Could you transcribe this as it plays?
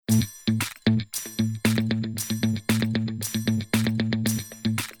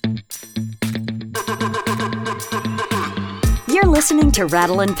listening to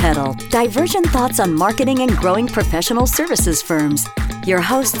Rattle and Pedal, divergent thoughts on marketing and growing professional services firms. Your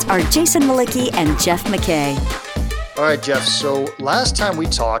hosts are Jason Malicki and Jeff McKay. All right, Jeff. So last time we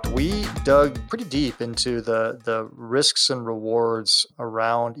talked, we dug pretty deep into the risks and rewards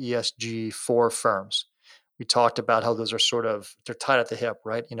around ESG for firms. We talked about how those are they're tied at the hip,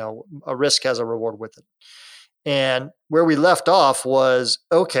 right? You know, a risk has a reward with it. And where we left off was,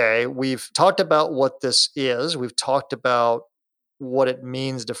 okay, we've talked about what this is. We've talked about what it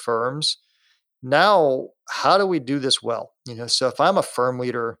means to firms. Now, how do we do this well? You know, so if I'm a firm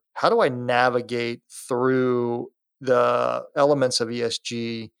leader, how do I navigate through the elements of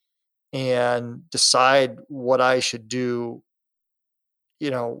ESG and decide what I should do, you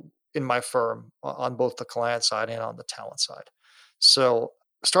know, in my firm on both the client side and on the talent side? So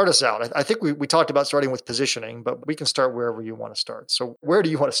start us out. I think we talked about starting with positioning, but we can start wherever you want to start. So where do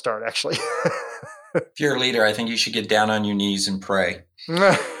you want to start, actually? If you're a leader, I think you should get down on your knees and pray.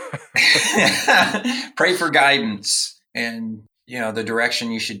 Pray for guidance and, you know, the direction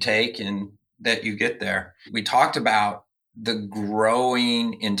you should take and that you get there. We talked about the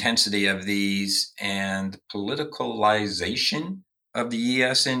growing intensity of these and politicalization of the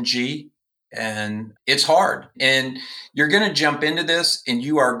ESG. And it's hard. And you're going to jump into this and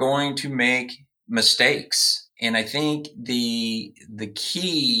you are going to make mistakes. And I think the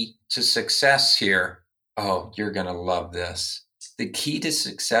key to success here, you're going to love this. The key to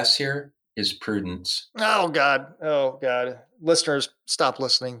success here is prudence. Oh, God. Listeners, stop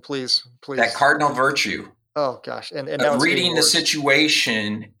listening, please. That cardinal virtue. Oh, gosh. And reading the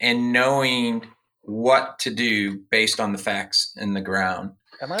situation and knowing what to do based on the facts in the ground.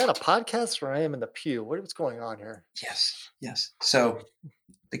 Am I at a podcast or I am in the pew? What's going on here? Yes. So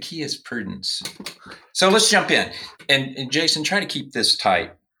the key is prudence. So let's jump in. And Jason, try to keep this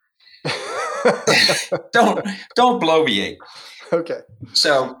tight. Don't bloviate. Okay.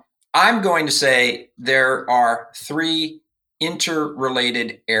 So I'm going to say there are 3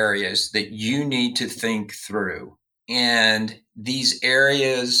 interrelated areas that you need to think through. And these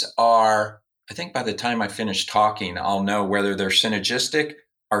areas are, I think by the time I finish talking, I'll know whether they're synergistic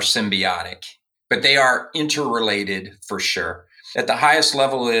or symbiotic, but they are interrelated for sure. At the highest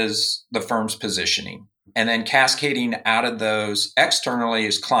level is the firm's positioning. And then cascading out of those externally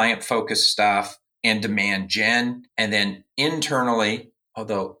is client-focused stuff and demand gen. And then internally,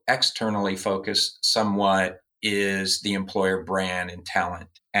 although externally focused somewhat, is the employer brand and talent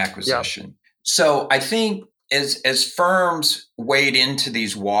acquisition. Yep. So I think as firms wade into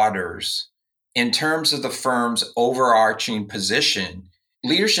these waters, in terms of the firm's overarching position,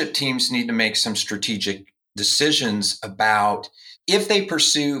 leadership teams need to make some strategic decisions about if they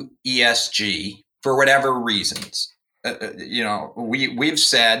pursue ESG for whatever reasons. We've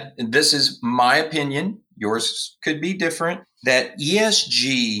said, and this is my opinion, yours could be different, that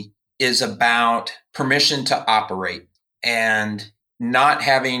ESG is about permission to operate and not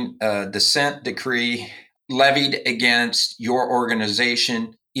having a dissent decree levied against your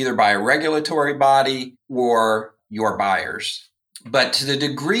organization, either by a regulatory body or your buyers. But to the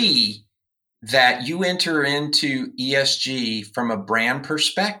degree that you enter into ESG from a brand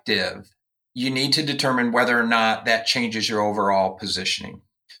perspective, you need to determine whether or not that changes your overall positioning.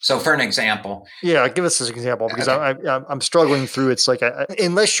 So for an example. Yeah, give us an example because okay. I'm struggling through. It's like,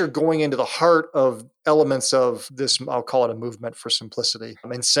 unless you're going into the heart of elements of this, I'll call it a movement for simplicity,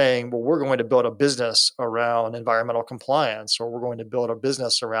 and saying, well, we're going to build a business around environmental compliance, or we're going to build a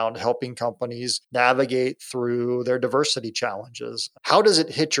business around helping companies navigate through their diversity challenges. How does it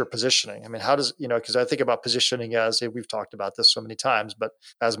hit your positioning? I mean, how does, because I think about positioning as, we've talked about this so many times, but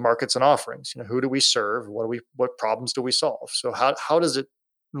as markets and offerings, who do we serve? What problems do we solve? So how does it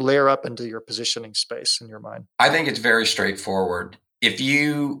layer up into your positioning space in your mind? I think it's very straightforward. If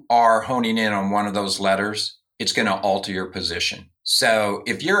you are honing in on one of those letters, it's going to alter your position. So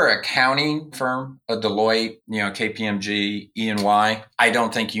if you're an accounting firm, a Deloitte, KPMG, E&Y, I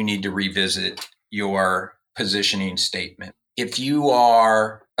don't think you need to revisit your positioning statement. If you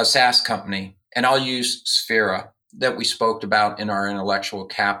are a SaaS company, and I'll use Sphera, that we spoke about in our intellectual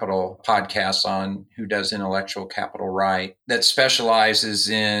capital podcast on Who Does Intellectual Capital Right, that specializes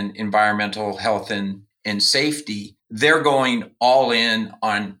in environmental health and safety, they're going all in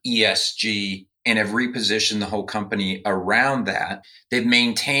on ESG and have repositioned the whole company around that. They've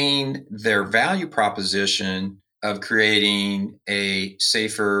maintained their value proposition of creating a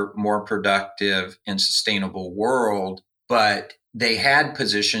safer, more productive, and sustainable world, but they had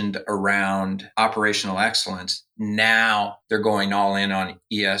positioned around operational excellence. Now they're going all in on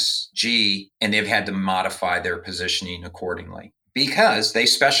ESG, and they've had to modify their positioning accordingly because they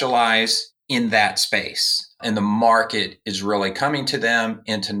specialize in that space and the market is really coming to them,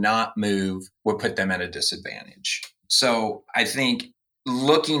 and to not move would put them at a disadvantage. So I think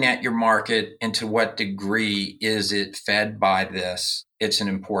looking at your market and to what degree is it fed by this, it's an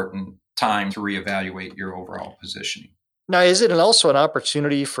important time to reevaluate your overall positioning. Now, is it also an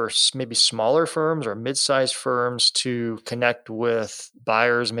opportunity for maybe smaller firms or mid-sized firms to connect with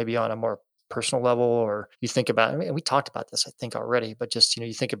buyers maybe on a more personal level? Or you think about, I mean, we talked about this, I think, already, but just,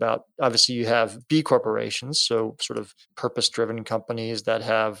 you think about, obviously you have B corporations, so sort of purpose-driven companies that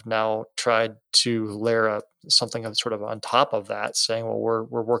have now tried to layer something sort of on top of that, saying, well,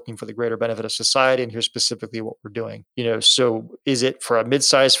 we're working for the greater benefit of society, and here's specifically what we're doing. So is it for a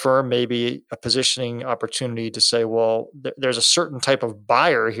mid-sized firm maybe a positioning opportunity to say, well, there's a certain type of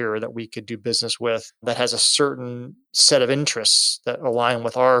buyer here that we could do business with that has a certain set of interests that align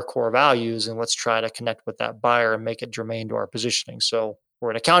with our core values, and let's try to connect with that buyer and make it germane to our positioning. So we're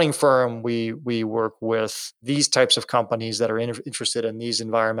an accounting firm. We work with these types of companies that are interested in these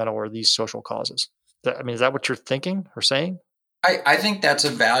environmental or these social causes. I mean, is that what you're thinking or saying? I think that's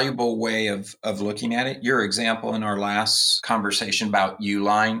a valuable way of looking at it. Your example in our last conversation about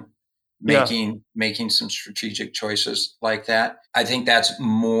Uline, making some strategic choices like that. I think that's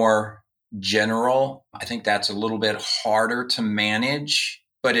more general. I think that's a little bit harder to manage,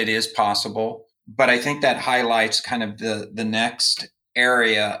 but it is possible. But I think that highlights kind of the next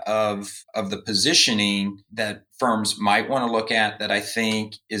area of the positioning that firms might want to look at, that I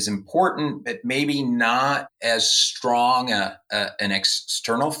think is important, but maybe not as strong an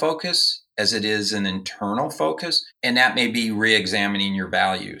external focus as it is an internal focus. And that may be re-examining your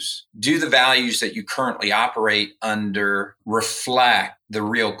values. Do the values that you currently operate under reflect the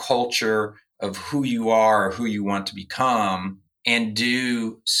real culture of who you are or who you want to become? And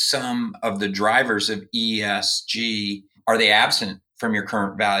do some of the drivers of ESG, are they absent from your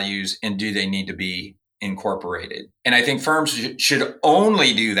current values, and do they need to be incorporated? And I think firms should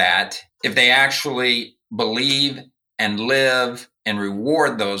only do that if they actually believe and live and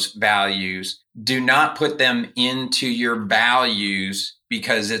reward those values. Do not put them into your values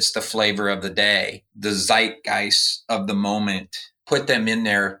because it's the flavor of the day, the zeitgeist of the moment. Put them in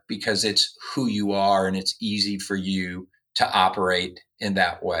there because it's who you are and it's easy for you to operate in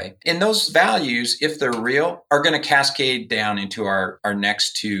that way. And those values, if they're real, are going to cascade down into our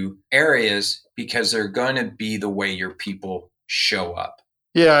next two areas, because they're going to be the way your people show up.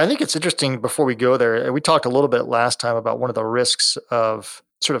 Yeah, I think it's interesting before we go there. We talked a little bit last time about one of the risks of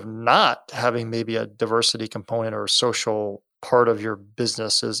sort of not having maybe a diversity component or social part of your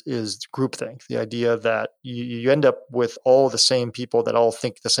business is groupthink. The idea that you end up with all the same people that all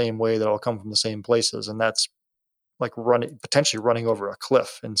think the same way, that all come from the same places. And that's like potentially running over a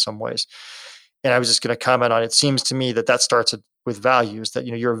cliff in some ways. And I was just going to comment on, it seems to me that starts with values, that,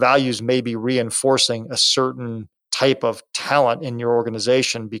 your values may be reinforcing a certain type of talent in your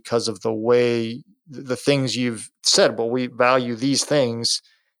organization because of the way the things you've said. Well, we value these things,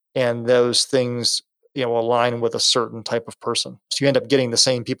 and those things, align with a certain type of person. So you end up getting the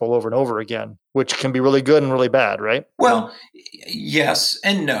same people over and over again, which can be really good and really bad, right? Well, yes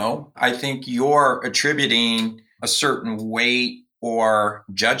and no. I think you're attributing a certain weight or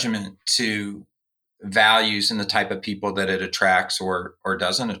judgment to values and the type of people that it attracts or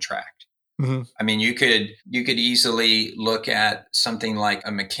doesn't attract. Mm-hmm. I mean, you could easily look at something like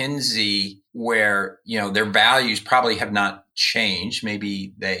a McKinsey, where, their values probably have not changed.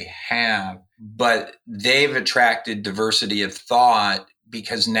 Maybe they have, but they've attracted diversity of thought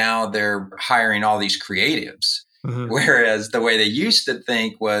because now they're hiring all these creatives. Mm-hmm. Whereas the way they used to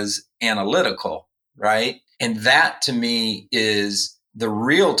think was analytical, right? And that, to me, is the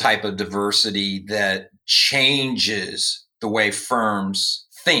real type of diversity that changes the way firms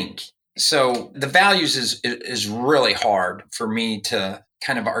think. So the values is really hard for me to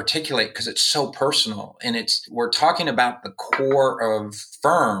kind of articulate because it's so personal, and we're talking about the core of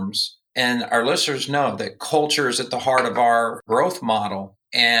firms, and our listeners know that culture is at the heart of our growth model,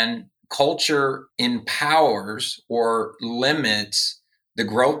 and culture empowers or limits the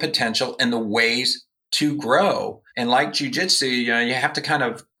growth potential and the ways to grow. And like jiu-jitsu, you have to kind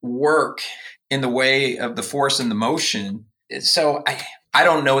of work in the way of the force and the motion. So I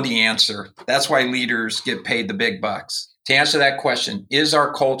don't know the answer. That's why leaders get paid the big bucks. To answer that question, is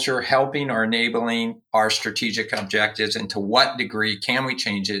our culture helping or enabling our strategic objectives? And to what degree can we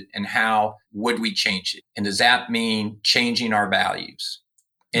change it? And how would we change it? And does that mean changing our values?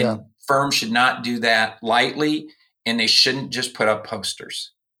 And firms should not do that lightly, and they shouldn't just put up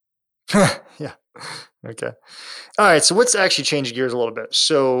posters. Yeah. Okay. All right. So let's actually change gears a little bit.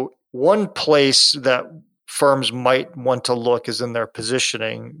 So one place that firms might want to look is in their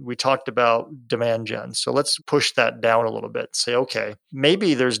positioning. We talked about demand gen. So let's push that down a little bit. Say, okay,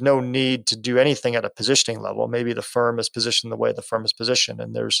 maybe there's no need to do anything at a positioning level. Maybe the firm is positioned the way the firm is positioned,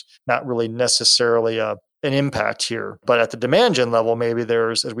 and there's not really necessarily an impact here. But at the demand gen level, maybe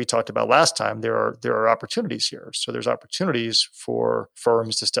there's, as we talked about last time, there are opportunities here. So there's opportunities for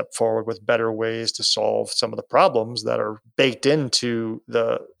firms to step forward with better ways to solve some of the problems that are baked into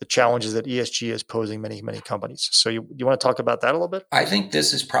the challenges that ESG is posing many, many companies. So you want to talk about that a little bit? I think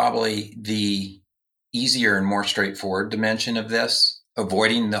this is probably the easier and more straightforward dimension of this,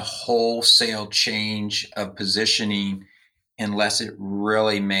 avoiding the wholesale change of positioning unless it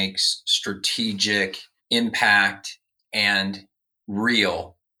really makes strategic impact and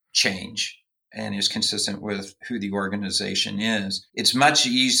real change and is consistent with who the organization is. It's much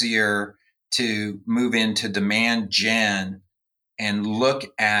easier to move into demand gen and look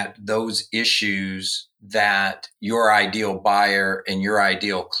at those issues that your ideal buyer and your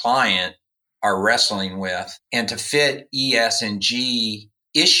ideal client are wrestling with, and to fit ESG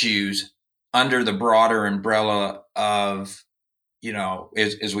issues under the broader umbrella of,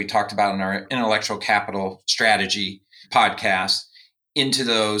 as we talked about in our intellectual capital strategy podcast, into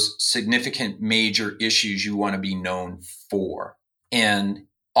those significant major issues you want to be known for. And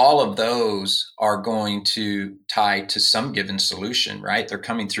all of those are going to tie to some given solution, right? They're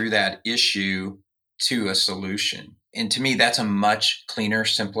coming through that issue to a solution. And to me, that's a much cleaner,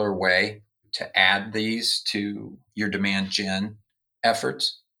 simpler way to add these to your demand gen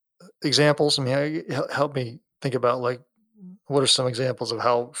efforts. Examples? I mean, help me think about, like, what are some examples of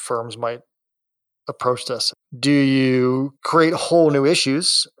how firms might approach this? Do you create whole new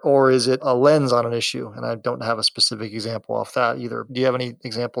issues, or is it a lens on an issue? And I don't have a specific example off that either. Do you have any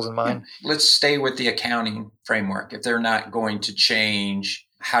examples in mind? Let's stay with the accounting framework. If they're not going to change,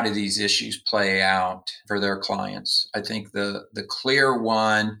 how do these issues play out for their clients? I think the clear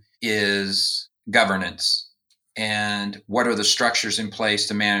one is governance. And what are the structures in place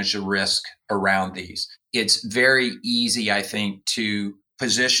to manage the risk around these? It's very easy, I think, to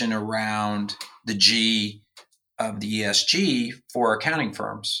position around the G of the ESG for accounting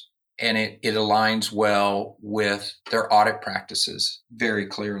firms. And it aligns well with their audit practices very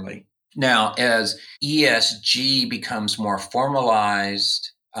clearly. Now, as ESG becomes more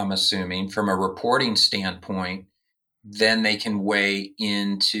formalized, I'm assuming from a reporting standpoint, then they can weigh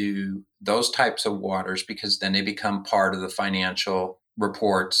into those types of waters, because then they become part of the financial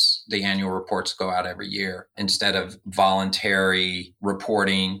reports. The annual reports go out every year instead of voluntary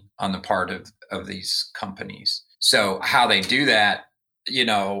reporting on the part of these companies. So how they do that,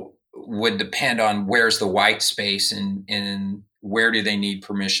 would depend on where's the white space and where do they need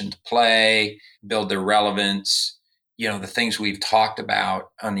permission to play, build their relevance, the things we've talked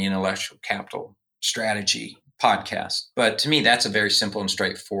about on the intellectual capital strategy podcast. But to me, that's a very simple and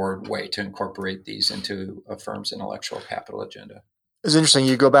straightforward way to incorporate these into a firm's intellectual capital agenda. It's interesting.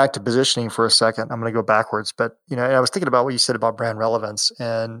 You go back to positioning for a second. I'm going to go backwards, but I was thinking about what you said about brand relevance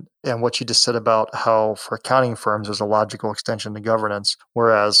and what you just said about how for accounting firms there's a logical extension to governance,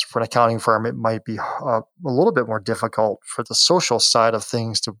 whereas for an accounting firm it might be a little bit more difficult for the social side of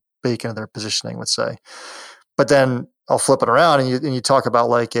things to bake into their positioning, let's say. But then I'll flip it around and you talk about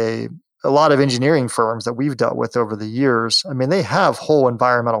like a lot of engineering firms that we've dealt with over the years. I mean, they have whole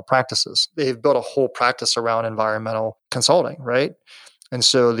environmental practices. They've built a whole practice around environmental consulting, right? And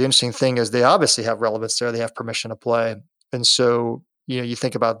so the interesting thing is they obviously have relevance there. They have permission to play. And so, you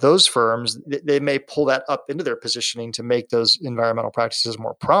think about those firms, they may pull that up into their positioning to make those environmental practices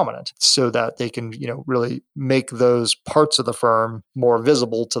more prominent so that they can, really make those parts of the firm more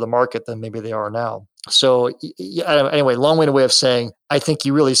visible to the market than maybe they are now. So anyway, long-winded way of saying, I think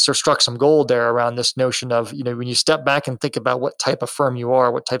you really struck some gold there around this notion of, when you step back and think about what type of firm you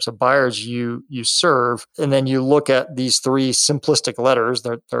are, what types of buyers you serve, and then you look at these three simplistic letters,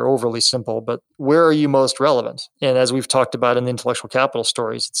 they're overly simple, but where are you most relevant? And as we've talked about in the intellectual capital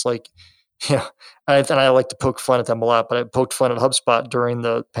stories, it's like, and I like to poke fun at them a lot, but I poked fun at HubSpot during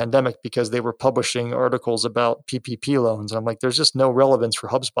the pandemic because they were publishing articles about PPP loans. And I'm like, there's just no relevance for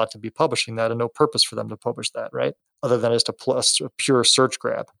HubSpot to be publishing that and no purpose for them to publish that, right? Other than just a pure search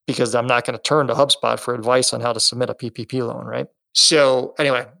grab, because I'm not going to turn to HubSpot for advice on how to submit a PPP loan, right? So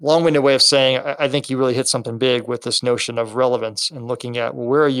anyway, long-winded way of saying, I think you really hit something big with this notion of relevance and looking at, well,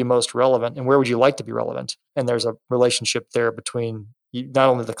 where are you most relevant and where would you like to be relevant? And there's a relationship there between not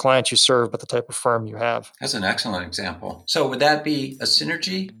only the clients you serve, but the type of firm you have. That's an excellent example. So would that be a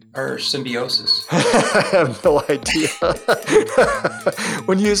synergy or symbiosis? I have no idea.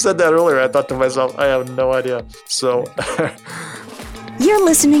 When you said that earlier, I thought to myself, I have no idea. So You're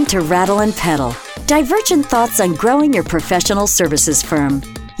listening to Rattle and Pedal. Divergent thoughts on growing your professional services firm.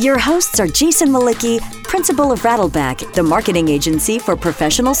 Your hosts are Jason Malicki, principal of Rattleback, the marketing agency for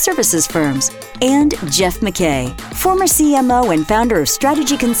professional services firms, and Jeff McKay, former CMO and founder of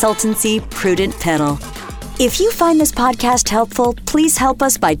strategy consultancy Prudent Pedal. If you find this podcast helpful, please help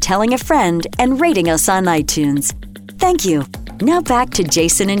us by telling a friend and rating us on iTunes. Thank you. Now back to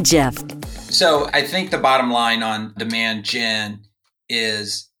Jason and Jeff. So I think the bottom line on demand gen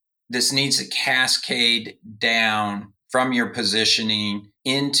is this needs to cascade down from your positioning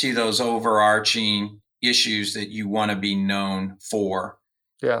into those overarching issues that you want to be known for.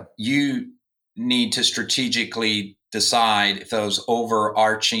 Yeah. You need to strategically decide if those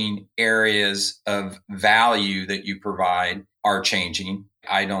overarching areas of value that you provide are changing.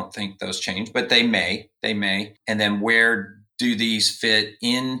 I don't think those change, but they may. And then where do these fit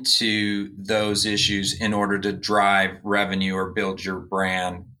into those issues in order to drive revenue or build your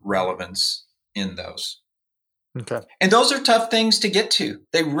brand relevance in those? Okay. And those are tough things to get to.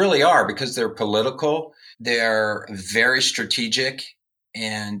 They really are, because they're political. They're very strategic,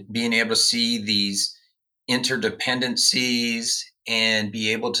 and being able to see these interdependencies and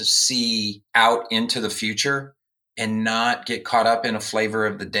be able to see out into the future and not get caught up in a flavor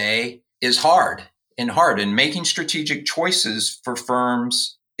of the day is hard. And making strategic choices for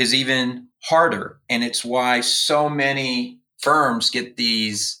firms is even harder. And it's why so many firms get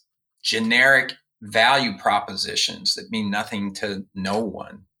these generic value propositions that mean nothing to no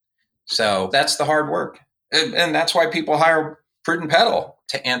one. So that's the hard work. And that's why people hire Prudent Pedal,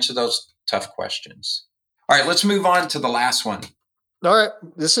 to answer those tough questions. All right, let's move on to the last one. All right.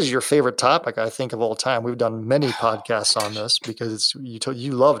 This is your favorite topic, I think, of all time. We've done many podcasts on this because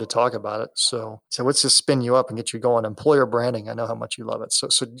you love to talk about it. So let's just spin you up and get you going. Employer branding. I know how much you love it. So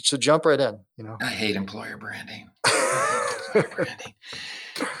jump right in. I hate employer branding.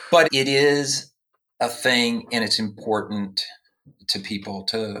 But it is a thing, and it's important to people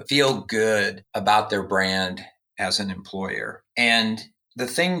to feel good about their brand as an employer. And the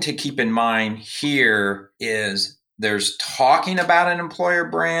thing to keep in mind here is there's talking about an employer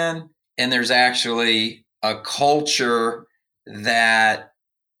brand, and there's actually a culture that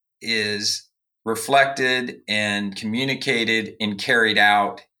is reflected and communicated and carried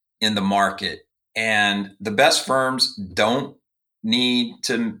out in the market. And the best firms don't need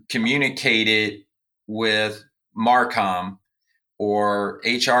to communicate it with Marcom or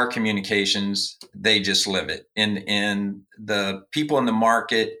HR communications. They just live it. And the people in the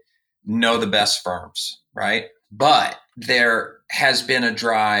market know the best firms, right? But there has been a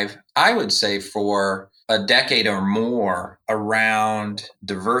drive, I would say, for a decade or more around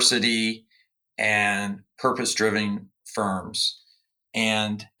diversity and purpose-driven firms.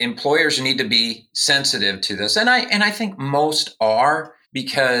 And employers need to be sensitive to this. And I think most are,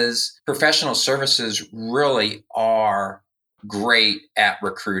 because professional services really are great at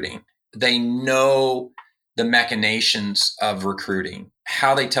recruiting. They know the machinations of recruiting.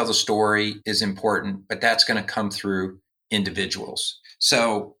 How they tell the story is important, but that's going to come through individuals.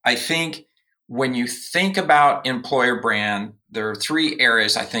 So I think when you think about employer brand, there are three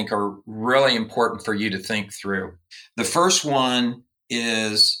areas I think are really important for you to think through. The first one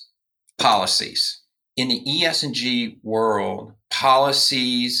is policies. In the ES&G world,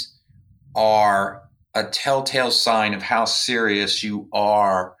 policies are a telltale sign of how serious you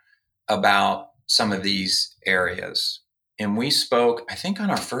are about some of these areas. And we spoke, I think on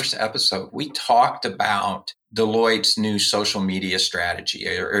our first episode, we talked about Deloitte's new social media strategy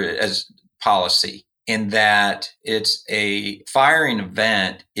or as policy, in that it's a firing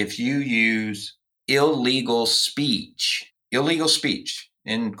event if you use illegal speech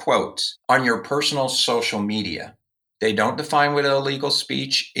in quotes, on your personal social media. They don't define what illegal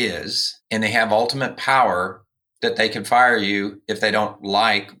speech is, and they have ultimate power that they can fire you if they don't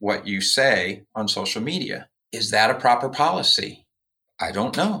like what you say on social media. Is that a proper policy? I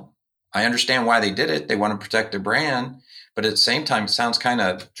don't know. I understand why they did it. They want to protect their brand, but at the same time, it sounds kind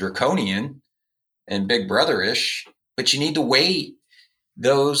of draconian and Big Brother-ish. But you need to weigh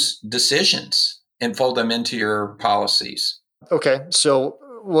those decisions and fold them into your policies. Okay. So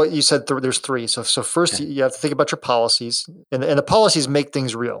what you said, there's three. So first, you have to think about your policies, and the policies make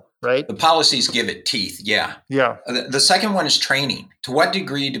things real, right? The policies give it teeth. Yeah. Yeah. The second one is training. To what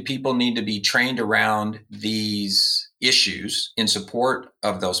degree do people need to be trained around these issues in support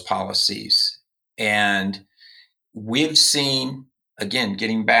of those policies? And we've seen, again,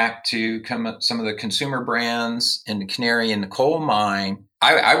 getting back to some of the consumer brands and the canary in the coal mine,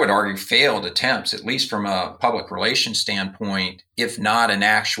 I would argue failed attempts, at least from a public relations standpoint, if not an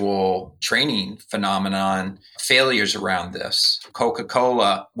actual training phenomenon, failures around this.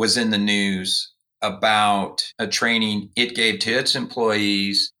 Coca-Cola was in the news about a training it gave to its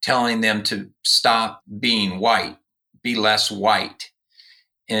employees, telling them to stop being white, be less white.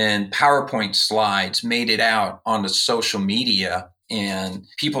 And PowerPoint slides made it out on the social media, and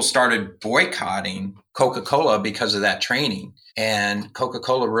people started boycotting Coca-Cola because of that training. And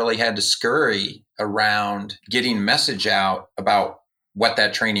Coca-Cola really had to scurry around getting a message out about what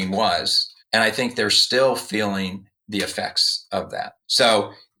that training was. And I think they're still feeling the effects of that.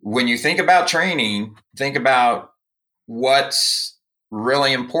 So when you think about training, think about what's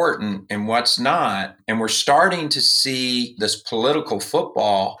really important and what's not. And we're starting to see this political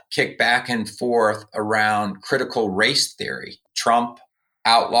football kick back and forth around critical race theory. Trump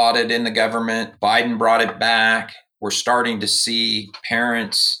outlawed it in the government. Biden brought it back. We're starting to see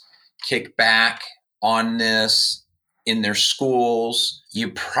parents kick back on this in their schools.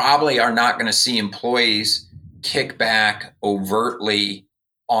 You probably are not going to see employees kick back overtly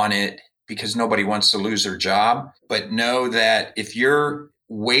on it because nobody wants to lose their job. But know that if you're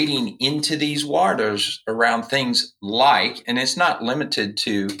wading into these waters around things like, and it's not limited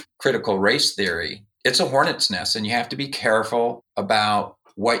to critical race theory, it's a hornet's nest, and you have to be careful about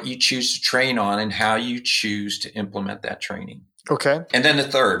what you choose to train on and how you choose to implement that training. Okay. And then the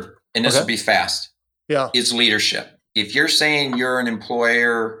third, and this will be fast, is leadership. If you're saying you're an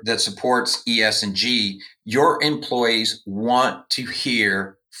employer that supports ESG, your employees want to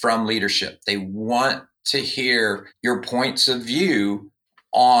hear from leadership. They want to hear your points of view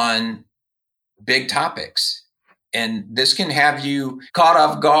on big topics. And this can have you caught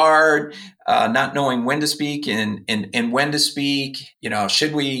off guard, not knowing when to speak and when to speak.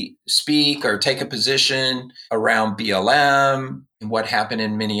 Should we speak or take a position around BLM and what happened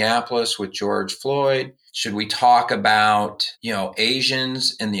in Minneapolis with George Floyd? Should we talk about,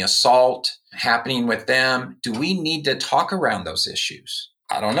 Asians and the assault happening with them? Do we need to talk around those issues?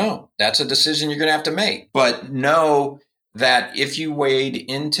 I don't know. That's a decision you're going to have to make. But know that if you wade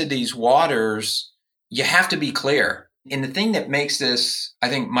into these waters, you have to be clear. And the thing that makes this, I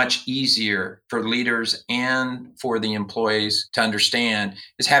think, much easier for leaders and for the employees to understand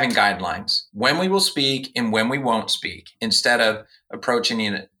is having guidelines. When we will speak and when we won't speak, instead of approaching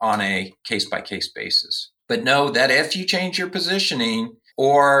it on a case-by-case basis. But know that if you change your positioning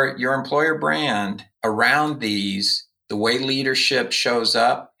or your employer brand around these, the way leadership shows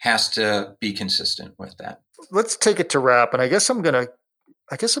up has to be consistent with that. Let's take it to wrap. And I guess I'm gonna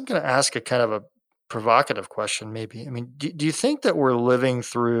ask a kind of a provocative question, maybe. I mean, do you think that we're living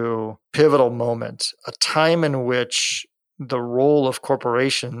through a pivotal moment, a time in which the role of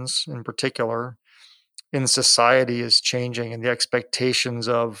corporations in particular in society is changing and the expectations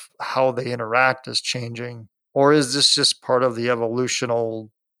of how they interact is changing? Or is this just part of the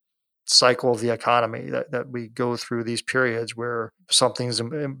evolutional cycle of the economy that we go through these periods where something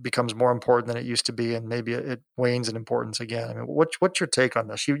becomes more important than it used to be and maybe it wanes in importance again? I mean, what's your take on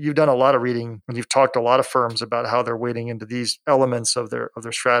this? You've done a lot of reading and you've talked to a lot of firms about how they're wading into these elements of their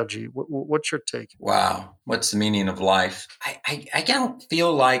strategy. What's your take? Wow. What's the meaning of life? I don't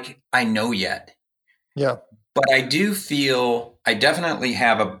feel like I know yet. Yeah. But I do feel I definitely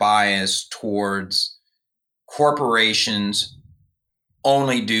have a bias towards corporations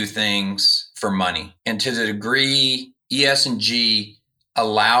only do things for money. And to the degree ES&G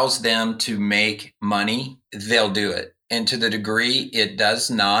allows them to make money, they'll do it. And to the degree it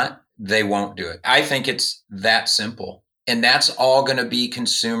does not, they won't do it. I think it's that simple. And that's all going to be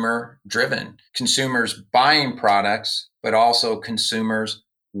consumer driven. Consumers buying products, but also consumers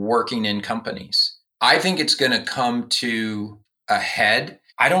working in companies. I think it's going to come to a head.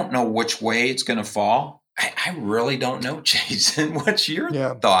 I don't know which way it's going to fall. I really don't know, Jason. What's your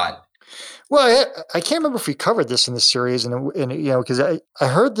thought? Well, I can't remember if we covered this in the series, and because I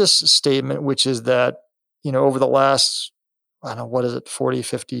heard this statement, which is that, over the last, 40,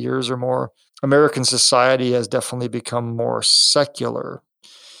 50 years or more, American society has definitely become more secular.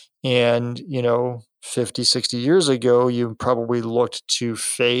 And, 50, 60 years ago, you probably looked to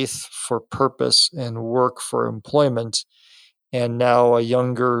faith for purpose and work for employment. And now a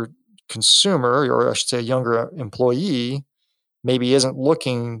younger consumer, or I should say a younger employee, maybe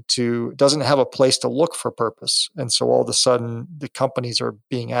doesn't have a place to look for purpose. And so all of a sudden the companies are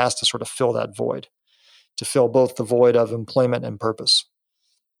being asked to sort of fill that void, to fill both the void of employment and purpose,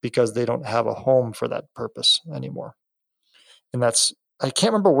 because they don't have a home for that purpose anymore. And I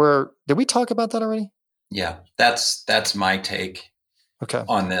can't remember did we talk about that already? Yeah, that's my take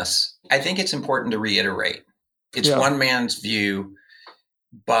on this. I think it's important to reiterate. It's one man's view,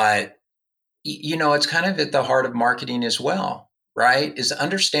 but it's kind of at the heart of marketing as well, right? Is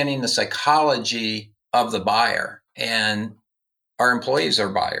understanding the psychology of the buyer. And our employees are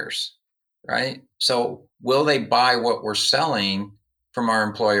buyers. right? So will they buy what we're selling from our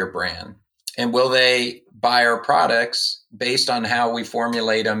employer brand? And will they buy our products based on how we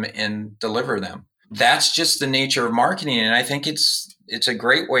formulate them and deliver them? That's just the nature of marketing. And I think it's a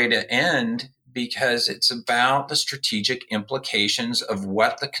great way to end, because it's about the strategic implications of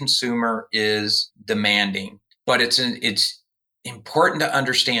what the consumer is demanding. But it's important to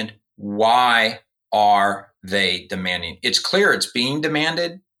understand, why are they demanding? It's clear it's being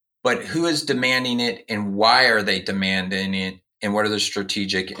demanded, but who is demanding it and why are they demanding it? And what are the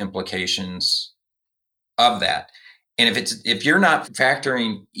strategic implications of that? And if you're not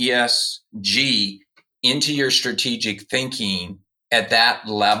factoring ESG into your strategic thinking at that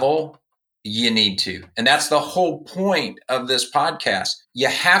level, you need to. And that's the whole point of this podcast. You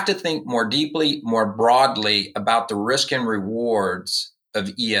have to think more deeply, more broadly about the risk and rewards of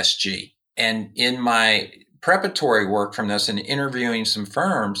ESG. And in my preparatory work from this and interviewing some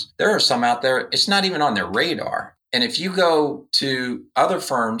firms, there are some out there, it's not even on their radar. And if you go to other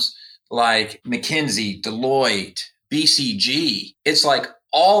firms like McKinsey, Deloitte, BCG, it's like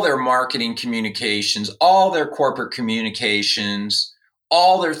all their marketing communications, all their corporate communications,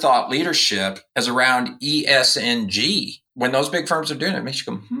 all their thought leadership is around ESG. When those big firms are doing it, it makes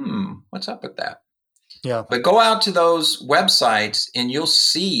you go, what's up with that? Yeah. But go out to those websites and you'll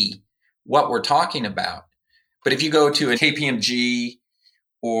see what we're talking about. But if you go to a KPMG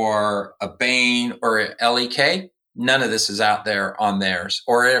or a Bain or a LEK, none of this is out there on theirs.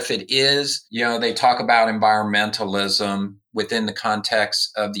 Or if it is, they talk about environmentalism within the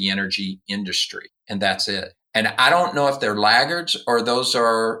context of the energy industry, and that's it. And I don't know if they're laggards or those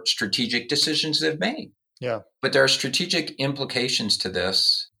are strategic decisions they've made. Yeah. But there are strategic implications to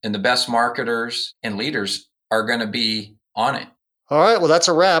this, and the best marketers and leaders are going to be on it. All right. Well, that's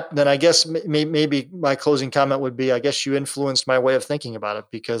a wrap. Then I guess maybe my closing comment would be, I guess you influenced my way of thinking about it,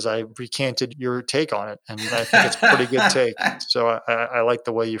 because I recanted your take on it. And I think it's a pretty good take. So I like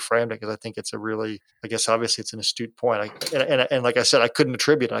the way you framed it, because I think it's a really, I guess, obviously it's an astute point. And like I said, I couldn't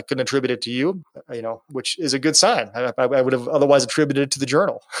attribute it to you, which is a good sign. I would have otherwise attributed it to the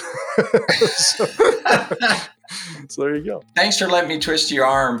Journal. So there you go. Thanks for letting me twist your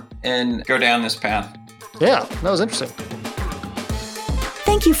arm and go down this path. Yeah, that was interesting.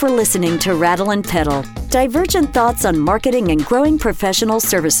 Thank you for listening to Rattle and Pedal, divergent thoughts on marketing and growing professional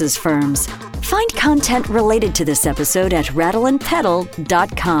services firms. Find content related to this episode at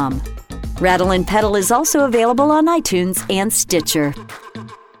rattleandpedal.com. Rattle and Pedal is also available on iTunes and Stitcher.